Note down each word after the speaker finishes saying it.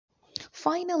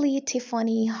Finally,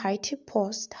 Tiffany had to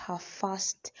post her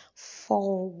first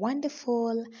four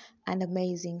wonderful and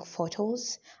amazing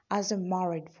photos as a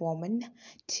married woman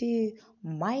to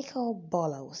Michael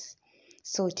Bolos.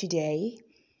 So today,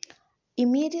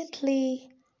 immediately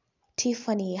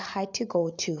Tiffany had to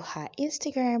go to her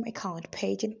Instagram account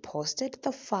page and posted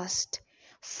the first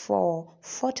four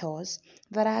photos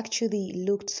that actually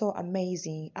looked so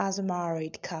amazing as a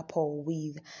married couple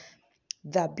with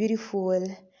the beautiful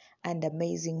and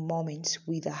amazing moments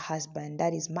with her husband,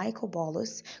 that is Michael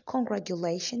Bolus.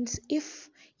 Congratulations. If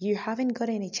you haven't got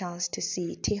any chance to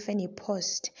see Tiffany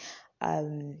post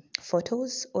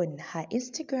photos on her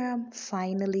Instagram,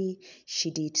 finally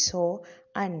she did so,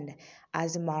 and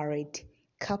as a married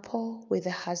couple with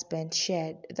a husband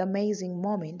shared the amazing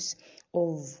moments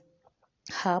of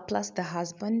her plus the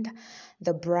husband,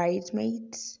 the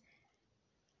bridesmaids,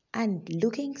 and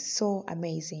looking so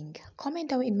amazing. Comment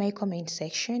down in my comment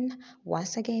section.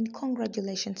 Once again,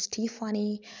 congratulations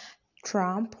Tiffany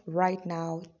Trump right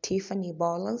now, Tiffany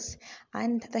Bolles,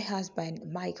 and the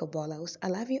husband Michael Bolles. I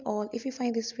love you all. If you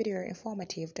find this video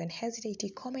informative, don't hesitate to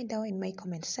comment down in my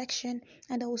comment section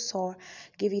and also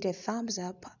give it a thumbs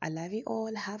up. I love you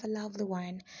all. Have a lovely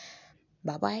one.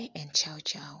 Bye bye and ciao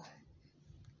ciao.